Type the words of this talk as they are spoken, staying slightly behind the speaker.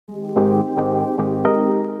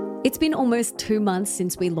It's been almost 2 months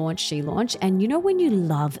since we launched She Launch, and you know when you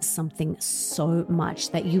love something so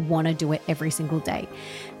much that you want to do it every single day?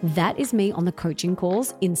 That is me on the coaching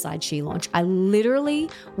calls inside She Launch. I literally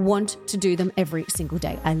want to do them every single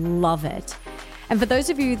day. I love it. And for those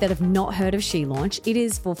of you that have not heard of She Launch, it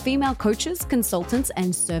is for female coaches, consultants,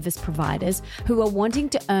 and service providers who are wanting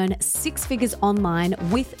to earn 6 figures online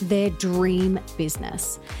with their dream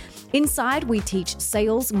business. Inside, we teach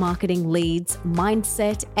sales, marketing, leads,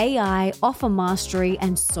 mindset, AI, offer mastery,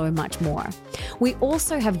 and so much more. We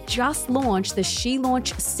also have just launched the She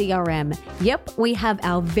Launch CRM. Yep, we have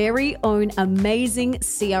our very own amazing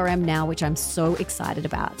CRM now, which I'm so excited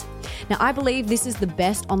about. Now, I believe this is the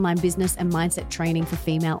best online business and mindset training for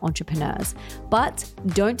female entrepreneurs. But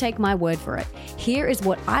don't take my word for it. Here is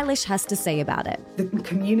what Eilish has to say about it. The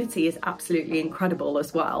community is absolutely incredible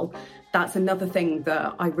as well. That's another thing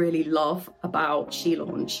that I really love about She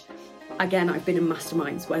Launch. Again, I've been in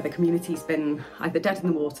masterminds where the community's been either dead in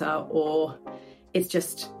the water or it's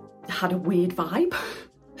just had a weird vibe.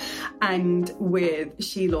 And with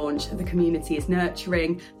She Launch, the community is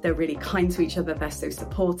nurturing, they're really kind to each other, they're so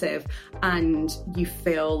supportive, and you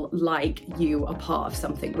feel like you are part of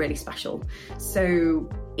something really special. So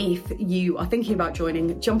if you are thinking about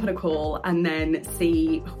joining, jump on a call and then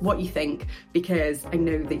see what you think, because I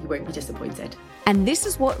know that you won't be disappointed. And this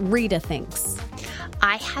is what Rita thinks.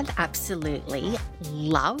 I have absolutely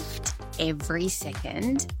loved every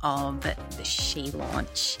second of the She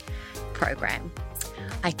Launch program.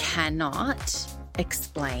 I cannot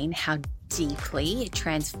explain how deeply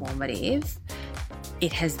transformative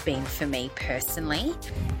it has been for me personally.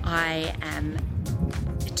 I am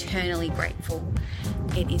eternally grateful.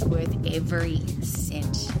 It is worth every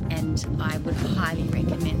cent, and I would highly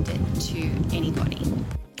recommend it to anybody.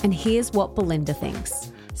 And here's what Belinda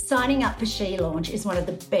thinks. Signing up for She Launch is one of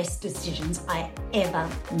the best decisions I ever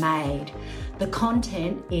made. The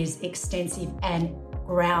content is extensive and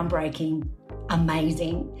groundbreaking.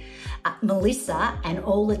 Amazing. Melissa and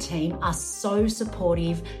all the team are so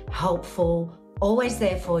supportive, helpful, always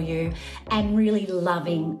there for you, and really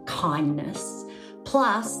loving kindness.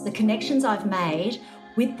 Plus, the connections I've made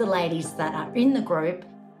with the ladies that are in the group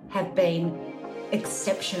have been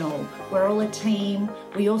exceptional. We're all a team.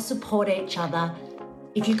 We all support each other.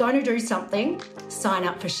 If you're going to do something, sign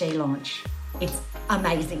up for She Launch. It's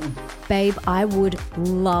amazing. Babe, I would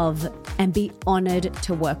love and be honored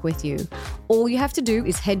to work with you. All you have to do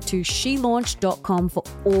is head to shelaunch.com for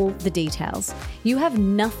all the details. You have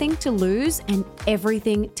nothing to lose and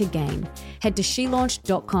everything to gain. Head to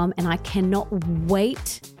shelaunch.com and I cannot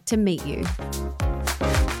wait to meet you.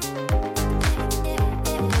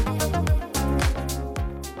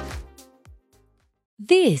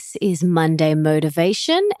 This is Monday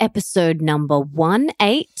Motivation, episode number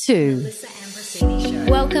 182.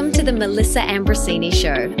 Welcome to the Melissa Ambrosini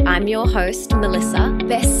Show. I'm your host, Melissa,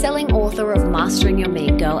 best-selling author of Mastering Your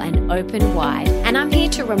Mean Girl and Open Wide. And I'm here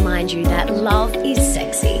to remind you that love is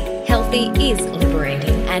sexy, healthy is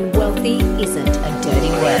liberating, and wealthy isn't a dirty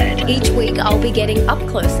word. Each week, I'll be getting up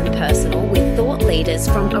close and personal with thought leaders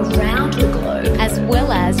from around the globe, as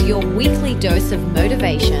well as your weekly dose of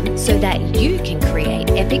motivation so that you can create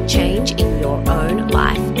epic change in your own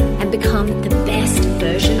life and become the best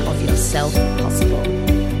version of yourself possible.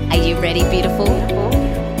 Are you ready, beautiful?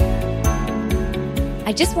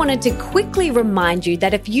 I just wanted to quickly remind you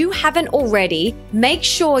that if you haven't already, make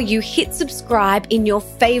sure you hit subscribe in your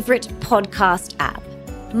favorite podcast app.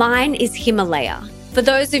 Mine is Himalaya. For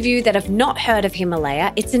those of you that have not heard of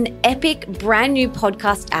Himalaya, it's an epic brand new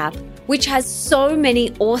podcast app which has so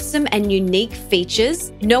many awesome and unique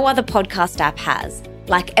features no other podcast app has,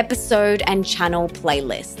 like episode and channel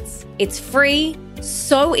playlists. It's free,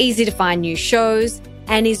 so easy to find new shows,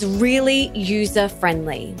 and is really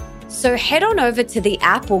user-friendly. So head on over to the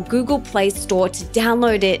app or Google Play Store to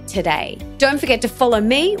download it today. Don't forget to follow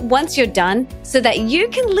me once you're done so that you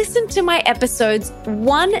can listen to my episodes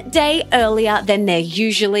one day earlier than they're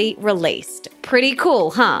usually released. Pretty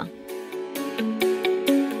cool, huh?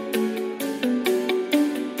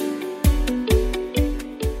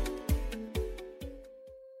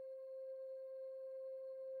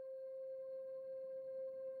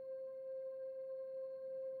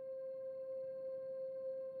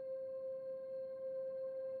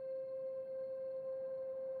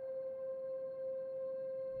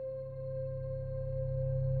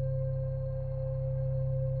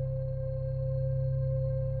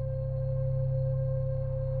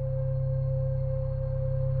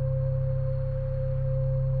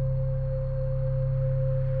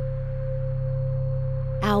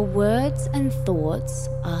 Our words and thoughts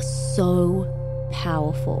are so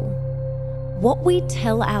powerful. What we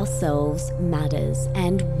tell ourselves matters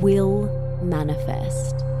and will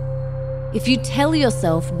manifest. If you tell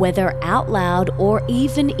yourself, whether out loud or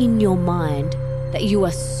even in your mind, that you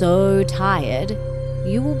are so tired,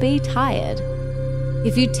 you will be tired.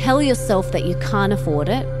 If you tell yourself that you can't afford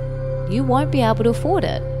it, you won't be able to afford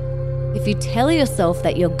it. If you tell yourself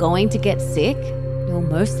that you're going to get sick, you'll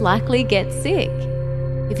most likely get sick.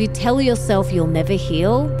 If you tell yourself you'll never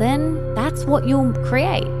heal, then that's what you'll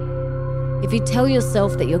create. If you tell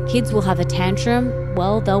yourself that your kids will have a tantrum,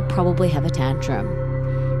 well, they'll probably have a tantrum.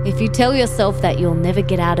 If you tell yourself that you'll never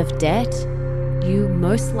get out of debt, you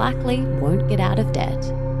most likely won't get out of debt.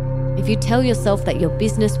 If you tell yourself that your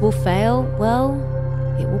business will fail, well,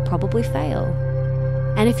 it will probably fail.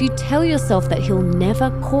 And if you tell yourself that he'll never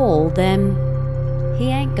call, then he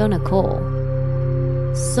ain't gonna call.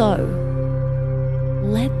 So,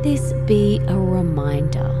 let this be a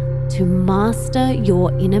reminder to master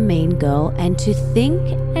your inner mean girl and to think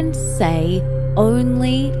and say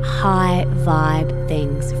only high vibe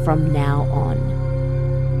things from now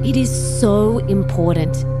on. It is so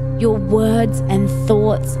important. Your words and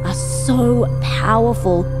thoughts are so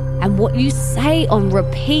powerful, and what you say on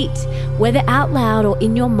repeat, whether out loud or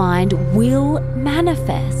in your mind, will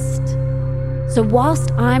manifest. So whilst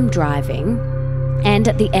I'm driving and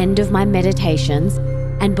at the end of my meditations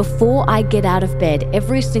and before I get out of bed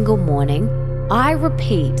every single morning, I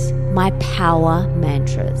repeat my power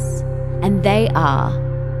mantras. And they are,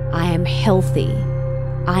 I am healthy,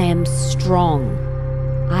 I am strong,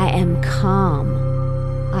 I am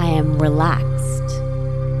calm, I am relaxed,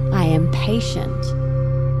 I am patient,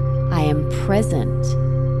 I am present,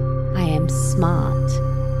 I am smart,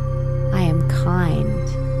 I am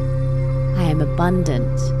kind, I am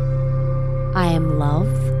abundant, I am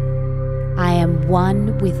love, I am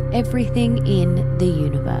one with everything in the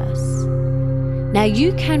universe. Now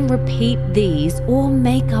you can repeat these or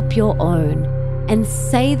make up your own and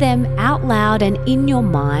say them out loud and in your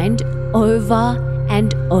mind over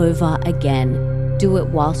and over again. Do it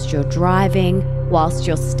whilst you're driving, whilst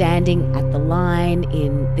you're standing at the line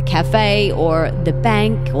in the cafe or the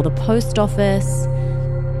bank or the post office.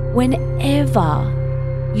 Whenever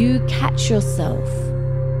you catch yourself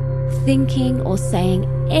thinking or saying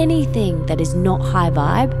anything that is not high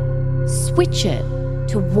vibe, switch it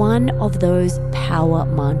to one of those power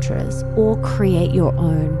mantras or create your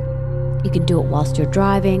own. You can do it whilst you're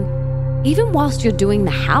driving, even whilst you're doing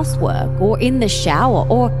the housework or in the shower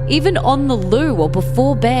or even on the loo or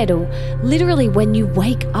before bed or literally when you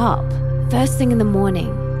wake up first thing in the morning.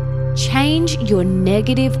 Change your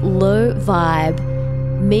negative, low vibe,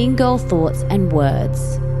 mean girl thoughts and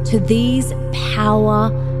words to these power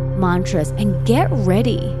mantras and get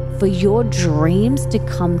ready for your dreams to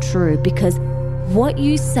come true, because what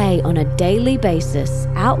you say on a daily basis,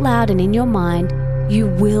 out loud and in your mind, you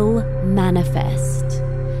will manifest.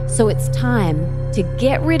 So it's time to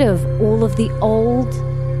get rid of all of the old,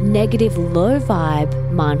 negative, low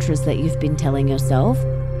vibe mantras that you've been telling yourself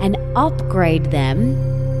and upgrade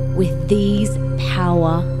them with these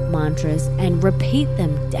power mantras and repeat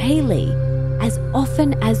them daily as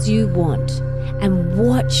often as you want, and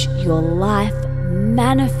watch your life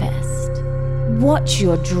manifest. Watch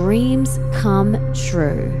your dreams come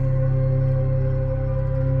true.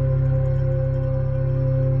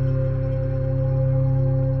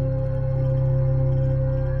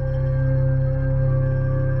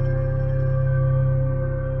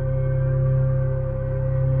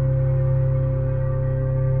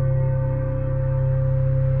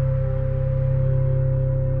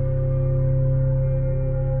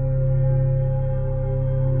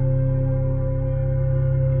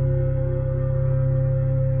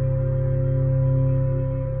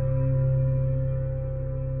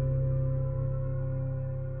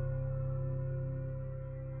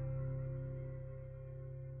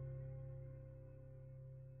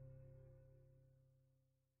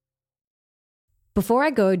 Before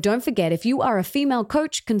I go, don't forget, if you are a female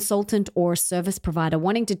coach, consultant, or service provider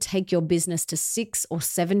wanting to take your business to 6 or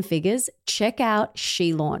 7 figures, check out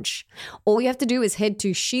SheLaunch. All you have to do is head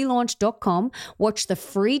to shelaunch.com, watch the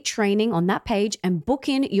free training on that page, and book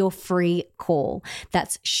in your free call.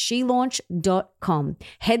 That's shelaunch.com.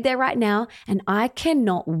 Head there right now, and I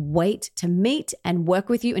cannot wait to meet and work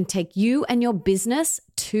with you and take you and your business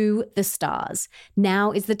to the stars.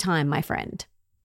 Now is the time, my friend.